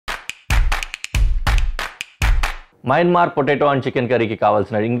Myanmar potato and chicken కర్రీకి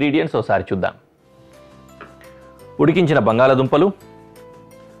కావాల్సిన ingredients ఒకసారి చూద్దాం. ఉడికించిన బంగాళాదుంపలు,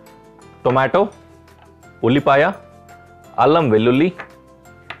 టొమాటో, ఉల్లిపాయ, అల్లం వెల్లుల్లి,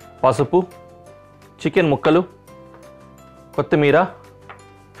 పసుపు, చికెన్ ముక్కలు, కొత్తిమీర,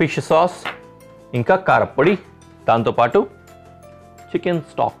 ఫిష్ సాస్, ఇంకా కారప్పొడి, దాంతోపాటు చికెన్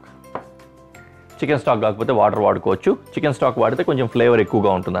స్టాక్ కాకపోతే వాటర్ వాడుకోవచ్చు. చికెన్ స్టాక్ వాడితే కొంచెం ఫ్లేవర్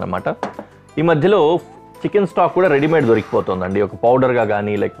ఎక్కువగా ఉంటుందన్నమాట. ఈ మధ్యలో చికెన్ స్టాక్ కూడా రెడీమేడ్ దొరికిపోతుందండి. ఒక పౌడర్గా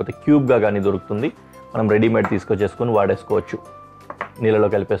కానీ లేకపోతే క్యూబ్గా కానీ దొరుకుతుంది. మనం రెడీమేడ్ తీసుకొచ్చేసుకొని వాడేసుకోవచ్చు. నీళ్ళలో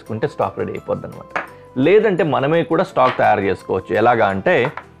కలిపేసుకుంటే స్టాక్ రెడీ అయిపోద్ది అనమాట. లేదంటే మనమే కూడా స్టాక్ తయారు చేసుకోవచ్చు. ఎలాగా అంటే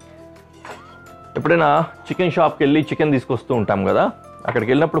ఎప్పుడైనా చికెన్ షాప్కి వెళ్ళి చికెన్ తీసుకొస్తూ ఉంటాం కదా, అక్కడికి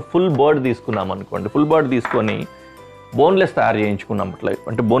వెళ్ళినప్పుడు ఫుల్ బర్డ్ తీసుకున్నాం అనుకోండి. ఫుల్ బర్డ్ తీసుకొని బోన్లెస్ తయారు చేయించుకున్నాం. అట్లా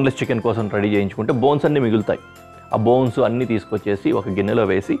అంటే బోన్లెస్ చికెన్ కోసం రెడీ చేయించుకుంటే బోన్స్ అన్నీ మిగులుతాయి. ఆ బోన్స్ అన్నీ తీసుకొచ్చేసి ఒక గిన్నెలో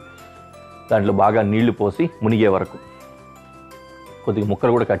వేసి దాంట్లో బాగా నీళ్లు పోసి మునిగే వరకు కొద్దిగా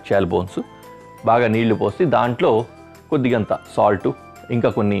ముక్కలు కూడా కట్ చేయాలి. బోన్స్ బాగా నీళ్లు పోసి దాంట్లో కొద్దిగంత సాల్టు, ఇంకా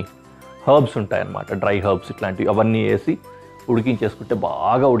కొన్ని హర్బ్స్ ఉంటాయన్నమాట, డ్రై హర్బ్స్ ఇట్లాంటివి, అవన్నీ వేసి ఉడికించేసుకుంటే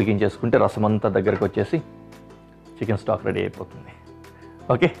బాగా ఉడికించేసుకుంటే రసం అంతా దగ్గరకు వచ్చేసి చికెన్ స్టాక్ రెడీ అయిపోతుంది.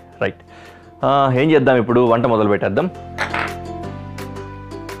 Okay, right. ఏం చేద్దాం ఇప్పుడు? వంట మొదలు పెట్టేద్దాం.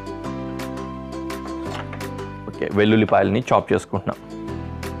 ఓకే, వెల్లుల్లిపాయలని చాప్ చేసుకుంటున్నాం.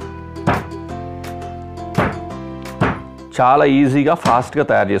 చాలా ఈజీగా ఫాస్ట్గా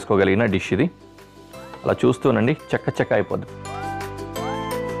తయారు చేసుకోగలిగిన డిష్ ఇది. అలా చూస్తూనండి, చెక్క అయిపోద్ది.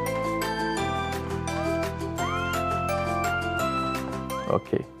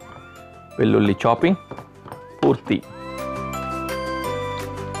 ఓకే, వెల్లుల్లి చాపింగ్ పూర్తి.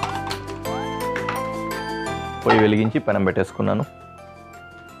 పొయ్యి వెలిగించి పెనం పెట్టేసుకున్నాను.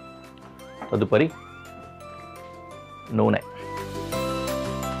 తదుపరి నూనె.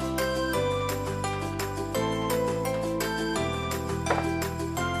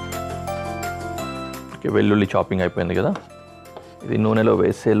 వెల్లుల్లి చాపింగ్ అయిపోయింది కదా, ఇది నూనెలో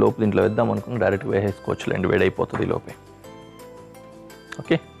వేసే లోపు దీంట్లో వేద్దాం అనుకుని డైరెక్ట్ వేసేసుకోవచ్చులేండి, వేడైపోతుంది లోపే.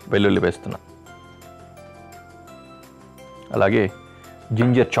 ఓకే, వెల్లుల్లి వేస్తున్నా. అలాగే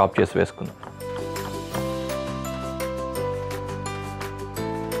జింజర్ చాప్ చేసి వేసుకుందాం.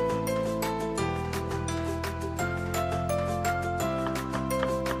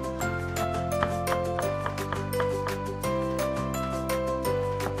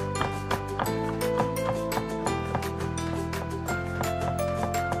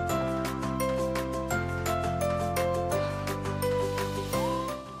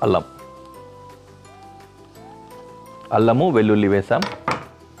 అల్లము వెల్లుల్లి వేసాం.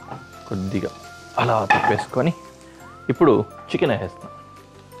 కొద్దిగా అలా తిప్పేసుకొని ఇప్పుడు చికెన్ వేసేస్తున్నాం.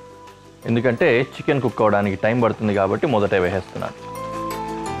 ఎందుకంటే చికెన్ కుక్ అవ్వడానికి టైం పడుతుంది కాబట్టి మొదట వేసేస్తున్నాను.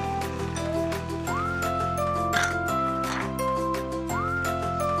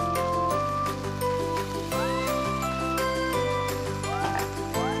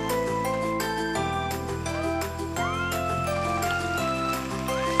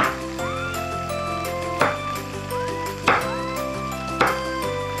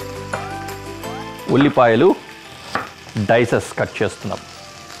 ఉల్లిపాయలు డైసెస్ కట్ చేస్తున్నాం.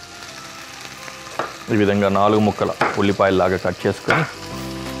 ఈ విధంగా 4 ముక్కల ఉల్లిపాయలాగా కట్ చేసుకొని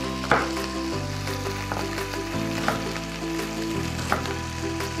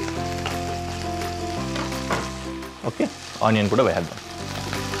ఓకే, ఆనియన్ కూడా వేద్దాం.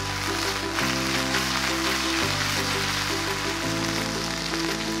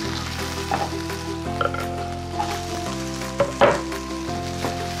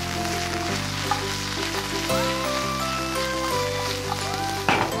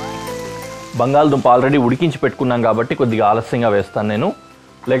 బంగాళదుంప ఆల్రెడీ ఉడికించి పెట్టుకున్నాం కాబట్టి కొద్దిగా ఆలస్యంగా వేస్తాను నేను.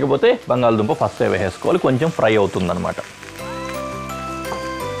 లేకపోతే బంగాళదుంప ఫస్ట్ వేసుకోవాలి, కొంచెం ఫ్రై అవుతుందన్నమాట.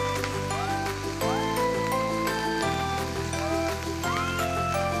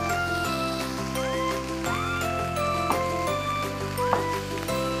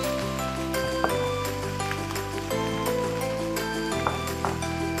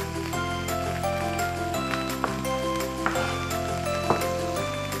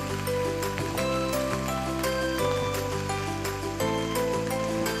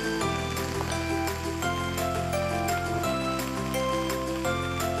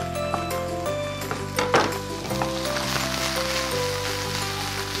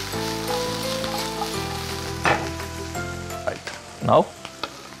 Now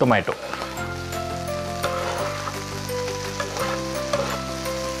tomato.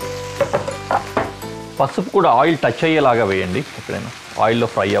 పసుపు కూడా ఆయిల్ టచ్ అయ్యేలాగా వేయండి. ఎప్పుడైనా ఆయిల్లో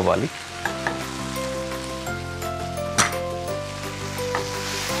ఫ్రై అవ్వాలి.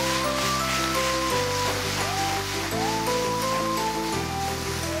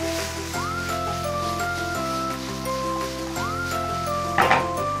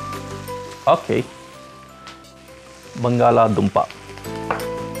 ఓకే, బంగాళాదుంప.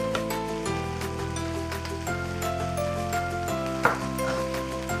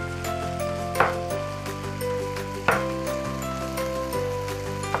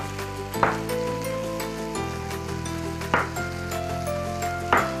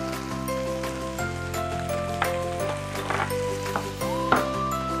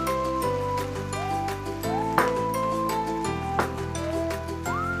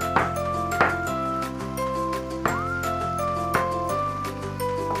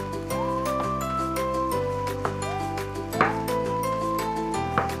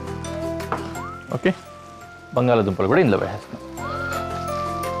 ఓకే, బంగాళాదుంపలు కూడా ఇందులో వేసేస్తాం.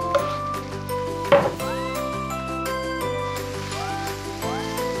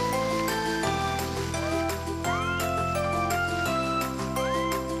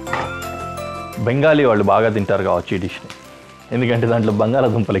 బెంగాలీ వాళ్ళు బాగా తింటారు కావచ్చు ఈ డిష్ని, ఎందుకంటే దాంట్లో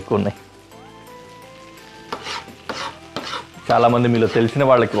బంగాళాదుంపలు ఎక్కువ ఉన్నాయి. చాలామంది మీలో తెలిసిన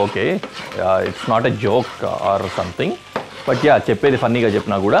వాళ్ళకి okay, it's not a joke or something, but yeah చెప్పేది ఫన్నీగా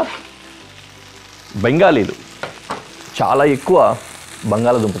చెప్పినా కూడా బెంగాలీలు చాలా ఎక్కువ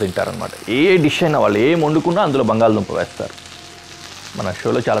బంగాళాదుంప తింటారనమాట. ఏ డిష్ అయినా వాళ్ళు ఏం వండుకున్నా అందులో బంగాళాదుంప వేస్తారు. మన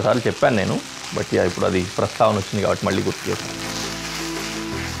షోలో చాలాసార్లు చెప్పాను నేను, బట్ యా ఇప్పుడు అది ప్రస్తావన వచ్చింది కాబట్టి మళ్ళీ గుర్తు చేస్తాను.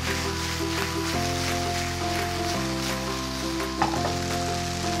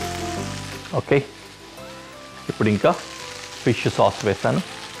 ఓకే, ఇప్పుడు ఇంకా ఫిష్ సాస్ వేస్తాను.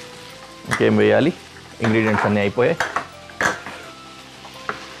 ఇంకేం వేయాలి, ఇంగ్రీడియంట్స్ అన్నీ అయిపోయాయి.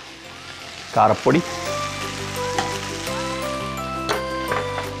 కారపొడి,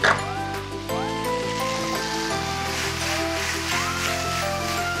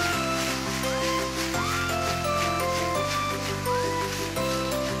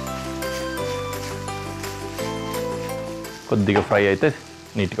 కొద్దిగా ఫ్రై అయితే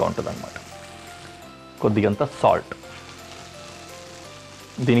నీట్గా ఉంటుంది అన్నమాట. కొద్దిగంత సాల్ట్,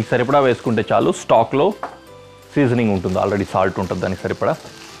 దీనికి సరిపడా వేసుకుంటే చాలు. స్టాక్లో సీజనింగ్ ఉంటుంది, ఆల్రెడీ సాల్ట్ ఉంటుంది దానికి సరిపడా,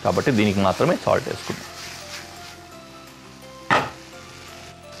 కాబట్టి దీనికి మాత్రమే సాల్ట్ వేసుకుందాం.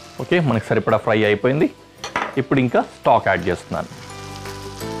 ఓకే, మనకి సరిపడా ఫ్రై అయిపోయింది. ఇప్పుడు ఇంకా స్టాక్ యాడ్ చేస్తున్నాను.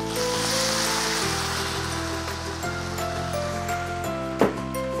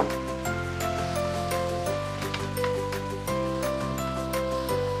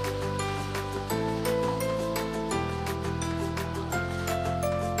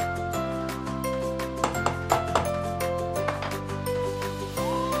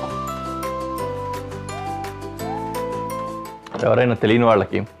 ఎవరైనా తెలియని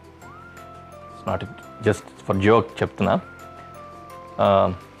వాళ్ళకి, it's not just for joke చెప్తున్నా,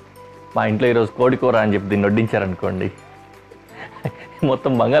 మా ఇంట్లో ఈరోజు కోడి కూర అని చెప్పి దీన్ని వడ్డించారనుకోండి,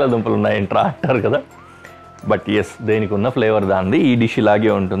 మొత్తం బంగాళాదుంపలు ఉన్నాయంట్రా అంటారు కదా. బట్ ఎస్, దేనికి ఉన్న ఫ్లేవర్ దానిది. ఈ డిష్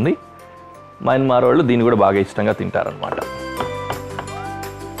ఇలాగే ఉంటుంది. మయన్మార్ వాళ్ళు దీన్ని కూడా బాగా ఇష్టంగా తింటారనమాట.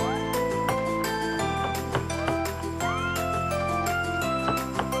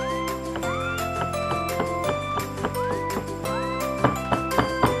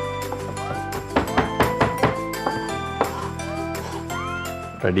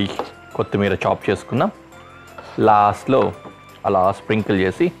 రెడీ, కొత్తిమీర చాప్ చేసుకున్నాం. లాస్ట్లో అలా స్ప్రింకిల్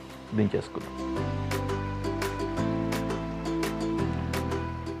చేసి దించేసుకున్నాం.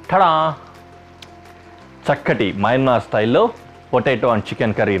 టడా, చక్కటి మయన్మార్ స్టైల్లో potato and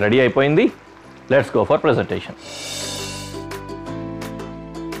chicken curry ready అయిపోయింది. Let's go for presentation.